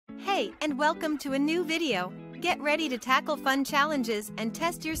Hi, and welcome to a new video. Get ready to tackle fun challenges and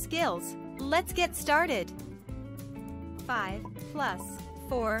test your skills. Let's get started. 5 plus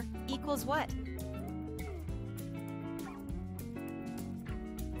 4 equals what?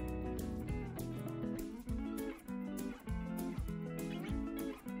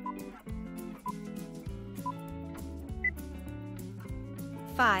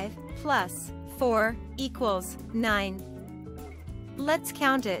 Five plus 4 equals 9. Let's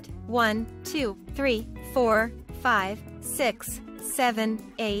count it. 1, 2, 3, 4, 5, 6,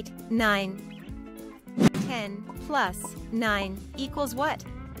 7, 8, 9. 10 plus 9 equals what?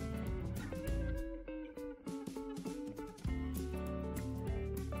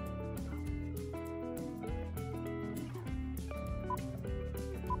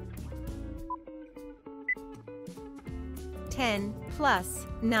 Ten plus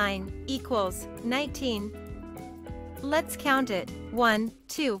 9 equals 19. Let's count it. 1,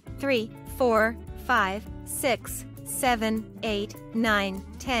 2, 3, 4, 5, 6, 7, 8, 9,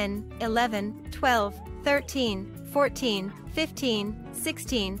 10, 11, 12, 13, 14, 15,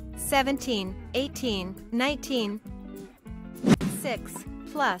 16, 17, 18, 19. 6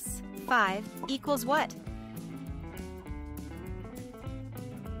 plus 5 equals what?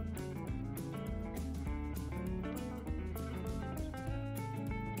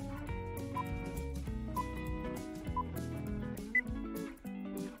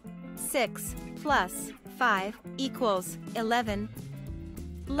 Six plus 5 equals 11.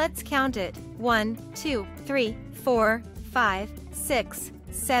 Let's count it. 1, 2, 3, 4, 5, 6,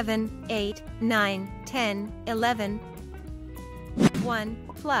 7, 8, 9, 10, 11. 1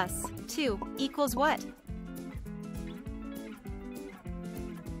 plus 2 equals what?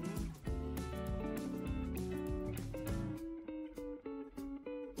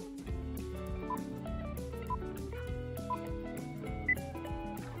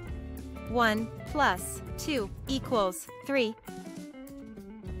 One plus 2 equals 3.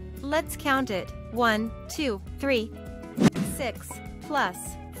 Let's count it. 1, 2, 3. 6 plus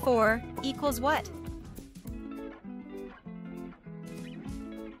 4 equals what?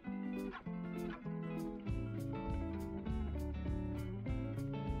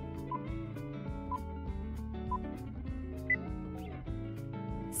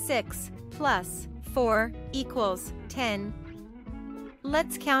 Six plus 4 equals 10.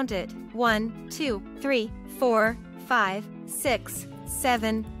 Let's count it. 1, 2, 3, 4, 5, 6,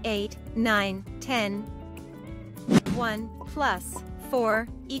 7, 8, 9, 10. 1 plus 4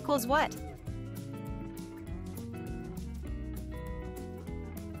 equals what?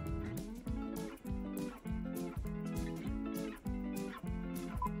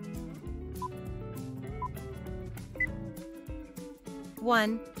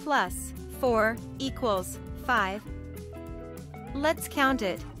 One plus 4 equals 5. Let's count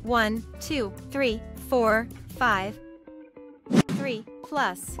it. 1, 2, 3, 4, 5. 3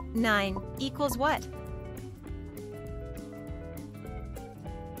 plus 9 equals what?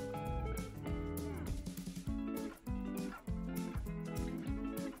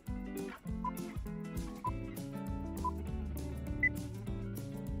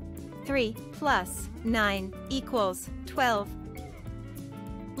 Three plus 9 equals 12.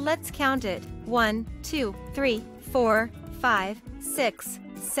 Let's count it. 1, 2, 3, 4, 5, 6,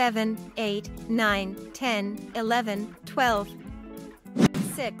 7, 8, 9, 10, 11, 12.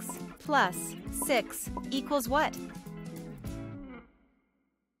 6 plus 6 equals what?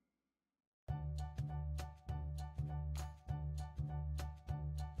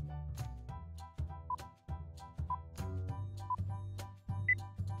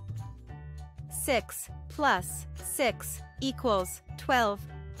 Six plus 6 equals 12.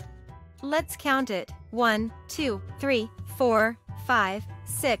 Let's count it. 1, 2, 3, 4, 5,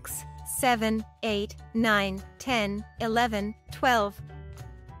 6, 7, 8, 9, 10, 11, 12.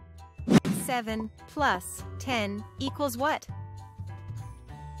 7 plus 10 equals what?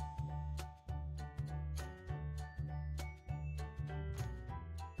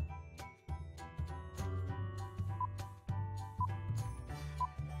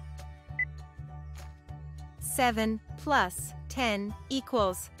 Seven plus 10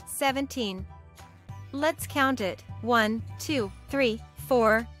 equals 17. Let's count it. 1, 2, 3,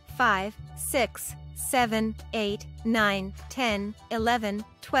 4, 5, 6, 7, 8, 9, 10, 11,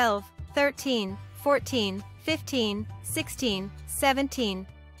 12, 13, 14, 15, 16, 17.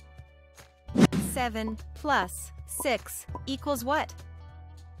 7 plus 6 equals what?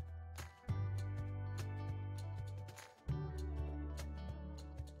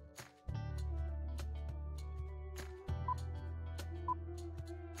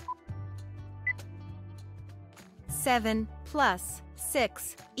 Seven plus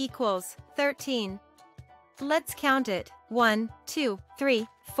 6 equals 13. Let's count it. 1, 2, 3,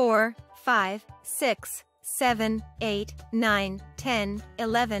 4, 5, 6, 7, 8, 9, 10,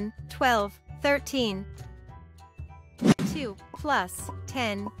 11, 12, 13. 2 plus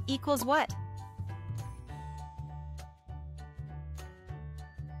 10 equals what?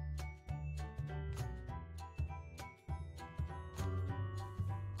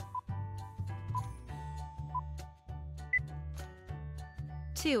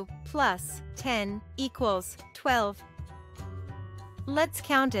 Two plus 10 equals 12. Let's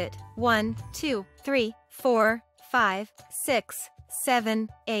count it. 1, 2, 3, 4, 5, 6, 7,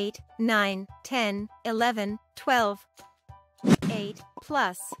 8, 9, 10, 11, 12. 8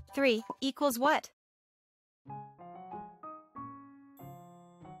 plus 3 equals what?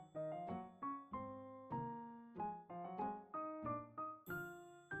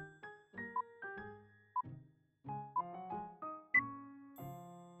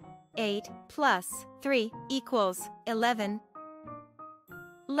 Eight plus 3 equals 11.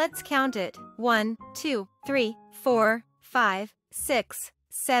 Let's count it. 1, 2, 3, 4, 5, 6,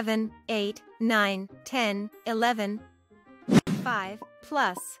 7, 8, 9, 10, 11. 5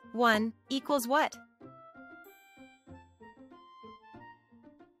 plus 1 equals what?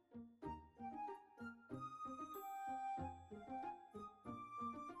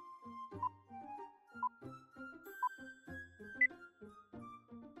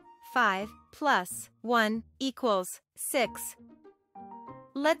 Five plus 1 equals 6.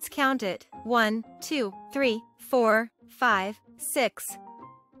 Let's count it. 1, 2, 3, 4, 5, 6.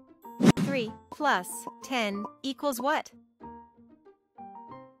 3 plus 10 equals what?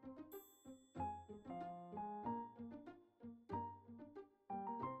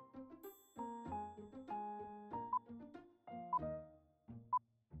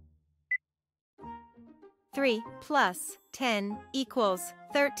 Three plus 10 equals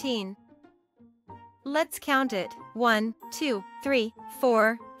 13. Let's count it. 1, 2, 3,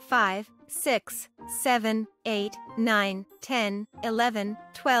 4, 5, 6, 7, 8, 9, 10, 11,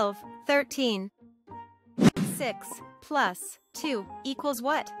 12, 13. 6 plus 2 equals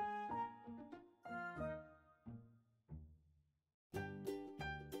what?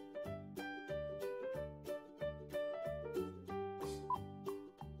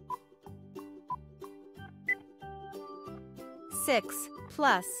 Six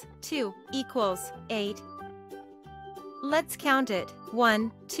plus 2 equals 8. Let's count it.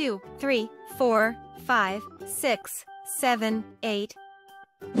 1, 2, 3, 4, 5, 6, 7, 8.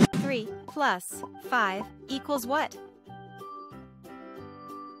 3 plus 5 equals what?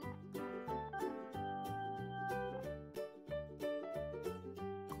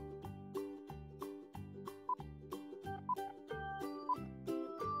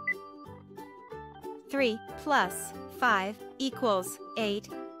 Three plus 5 equals 8.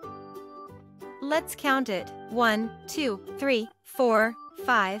 Let's count it. 1, 2, 3, 4,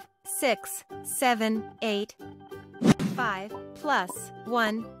 5, 6, 7, 8. 5 plus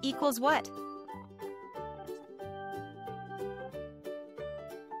 1 equals what?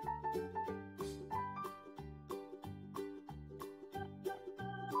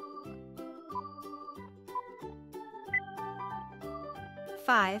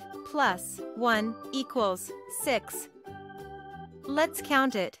 Five plus 1 equals 6. Let's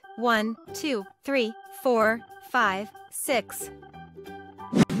count it. 1, 2, 3, 4, 5, 6.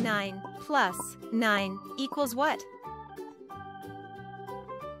 9 plus 9 equals what?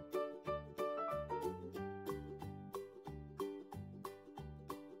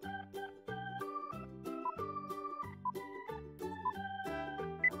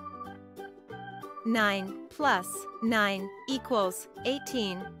 Nine plus 9 equals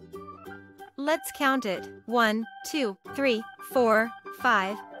 18. Let's count it. 1, 2, 3, 4,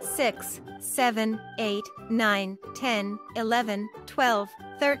 5, 6, 7, 8, 9, 10, 11, 12,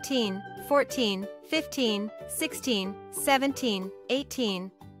 13, 14, 15, 16, 17,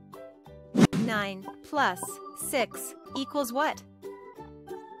 18. 9 plus 6 equals what?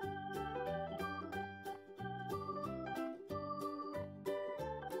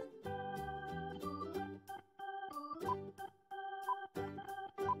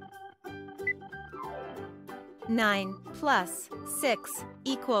 Nine plus 6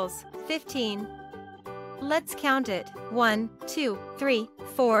 equals 15. Let's count it. 1, 2, 3,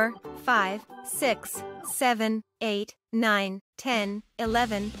 4, 5, 6, 7, 8, 9, 10,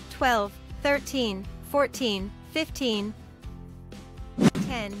 11, 12, 13, 14, 15.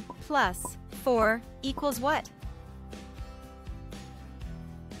 10 plus 4 equals what?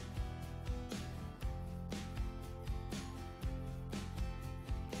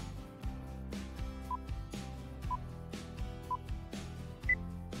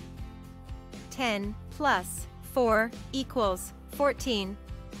 10 plus 4 equals 14.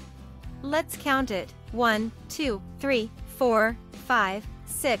 Let's count it. 1, 2, 3, 4, 5,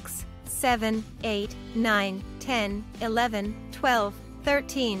 6, 7, 8, 9, 10, 11, 12,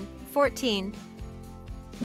 13, 14.